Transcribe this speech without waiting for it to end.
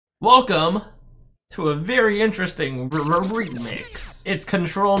Welcome to a very interesting remix. It's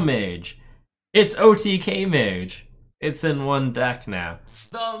Control Mage. It's OTK Mage. It's in one deck now.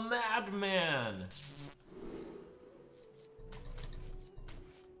 The Madman!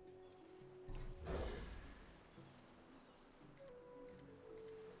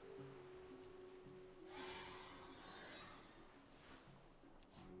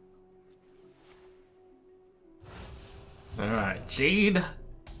 Alright, Jade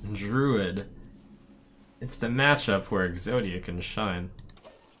Druid. It's the matchup where Exodia can shine.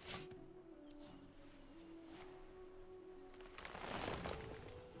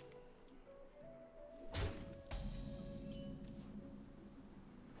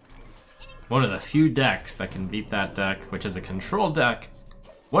 One of the few decks that can beat that deck, which is a control deck.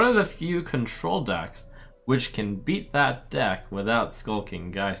 One of the few control decks which can beat that deck without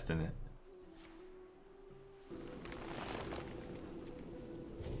skulking Geist in it.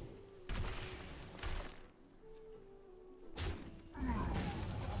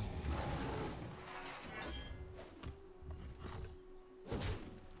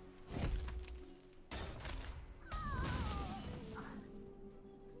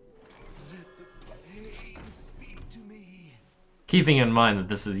 Keeping in mind that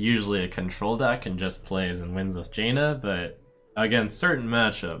this is usually a control deck and just plays and wins with Jaina, but against certain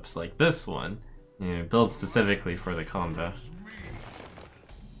matchups like this one, you know, built specifically for the combo.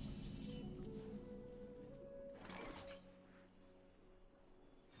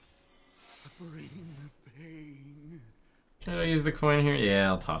 Should I use the coin here? Yeah,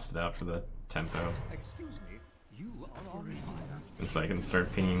 I'll toss it out for the tempo. And so I can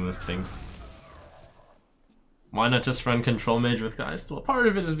start pinging this thing. Why not just run Control Mage with Geist? Well, part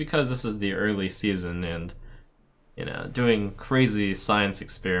of it is because this is the early season and, you know, doing crazy science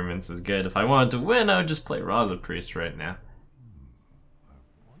experiments is good. If I wanted to win, I would just play Raza Priest right now.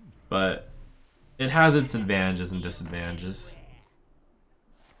 But it has its advantages and disadvantages.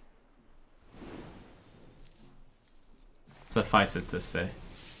 Suffice it to say.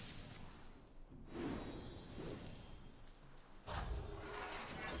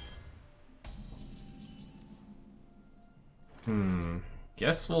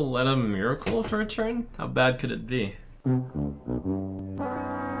 Guess we'll let him Miracle for a turn? How bad could it be?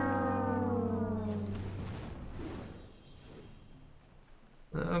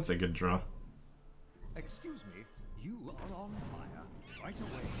 That's a good draw. Excuse me, you are on fire. Right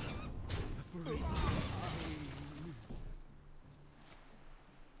away.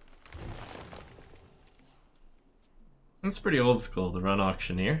 It's pretty old school to run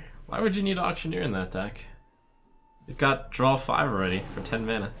Auctioneer. Why would you need Auctioneer in that deck? You've got draw 5 already for 10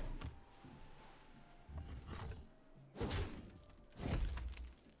 mana.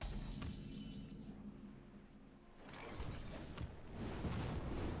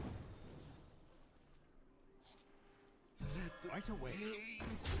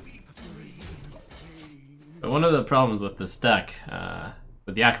 But one of the problems with this deck,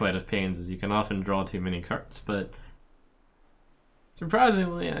 with the Acolyte of Pains, is you can often draw too many cards, but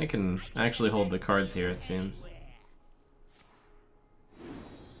surprisingly I can actually hold the cards here, it seems.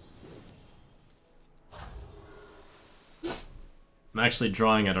 I'm actually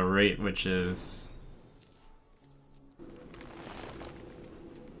drawing at a rate which is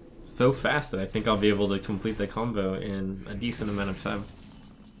so fast that I think I'll be able to complete the combo in a decent amount of time.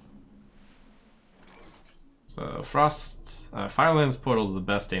 So Firelands Portal is the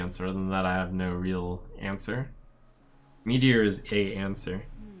best answer. Other than that, I have no real answer. Meteor is a answer.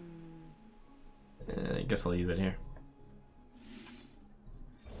 I guess I'll use it here.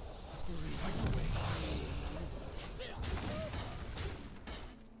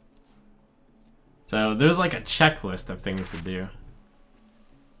 So there's like a checklist of things to do.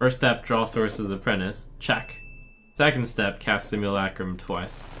 First step, draw Sorcerer's Apprentice. Check. Second step, cast Simulacrum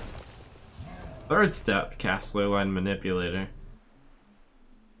twice. Third step, cast Leyline Manipulator.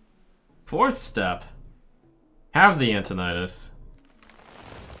 Fourth step, have the Antonidas,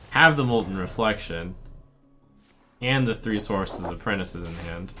 have the Molten Reflection, and the 3 Sorcerer's Apprentices in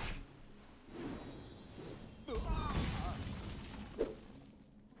hand.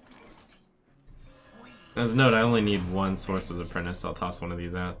 As a note, I only need 1 Sorcerer's Apprentice. I'll toss one of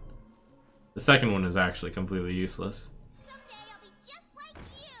these out. The second one is actually completely useless.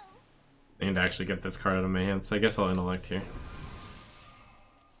 I need to actually get this card out of my hand, so I guess I'll intellect here.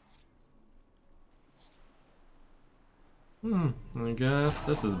 I guess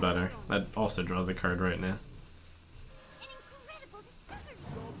this is better. That also draws a card right now.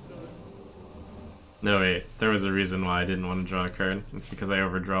 No wait, there was a reason why I didn't want to draw a card. It's because I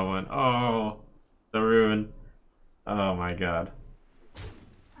overdraw one. Oh! The ruin. Oh my god.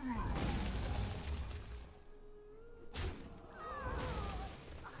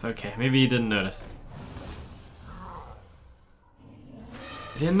 It's okay, maybe he didn't notice.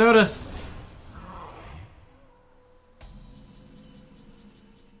 He didn't notice!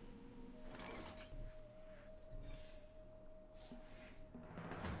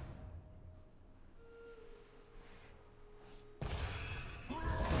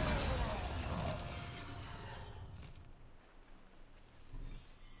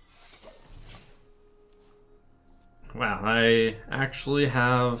 Wow, I actually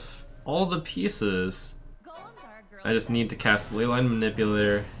have all the pieces. I just need to cast Leyline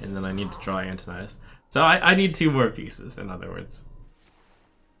Manipulator, and then I need to draw Antonidas. So I need 2 more pieces, in other words.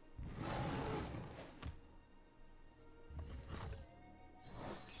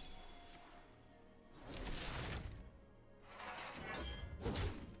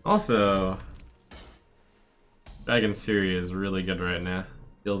 Also, Dragon's Fury is really good right now.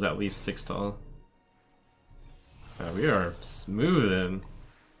 Deals at least 6 total. We are smoothing.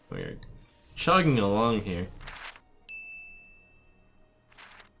 We are chugging along here.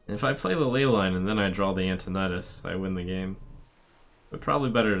 And if I play the Leyline and then I draw the Antonidas, I win the game. But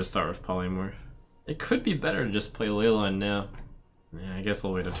probably better to start with Polymorph. It could be better to just play Leyline now. Yeah, I guess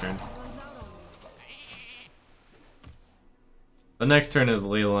we'll wait a turn. The next turn is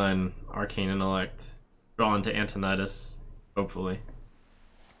Leyline, Arcane Intellect. Draw into Antonidas, hopefully.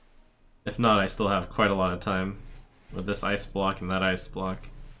 If not, I still have quite a lot of time. With this ice block and that ice block.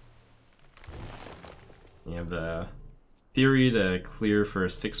 You have the theory to clear for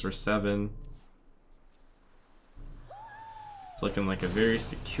 6 or 7. It's looking like a very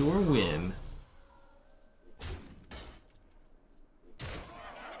secure win.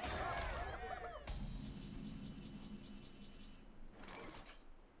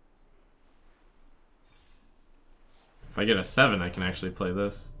 If I get a 7, I can actually play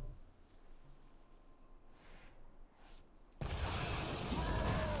this.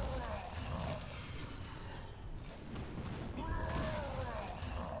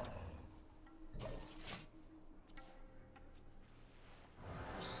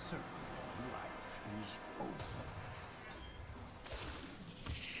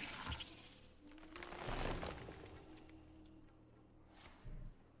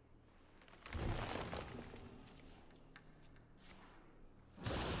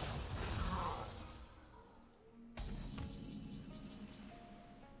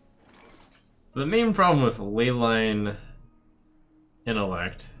 The main problem with Leyline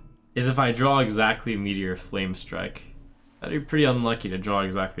Intellect is if I draw exactly Meteor Flame Strike, I'd be pretty unlucky to draw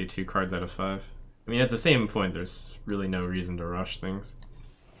exactly 2 cards out of 5. I mean, at the same point, there's really no reason to rush things.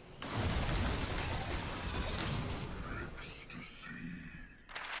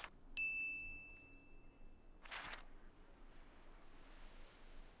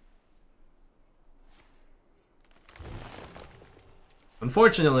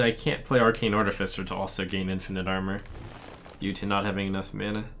 Unfortunately, I can't play Arcane Artificer to also gain infinite armor, due to not having enough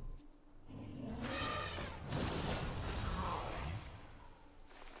mana.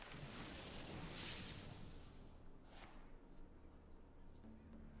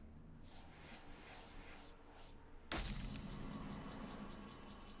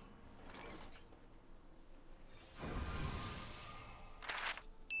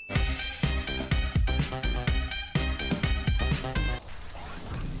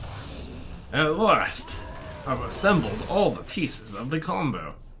 At last, I've assembled all the pieces of the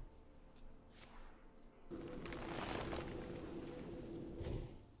combo.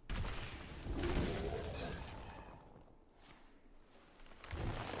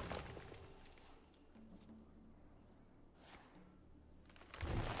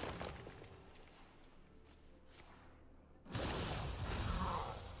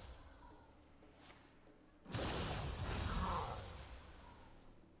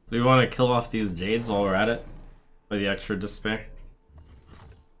 Do we want to kill off these Jades while we're at it? For the extra despair?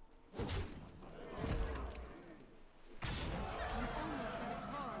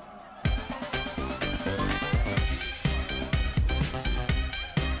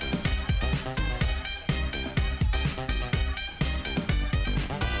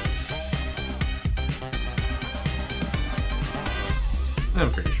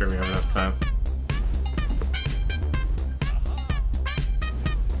 I'm pretty sure we have enough time.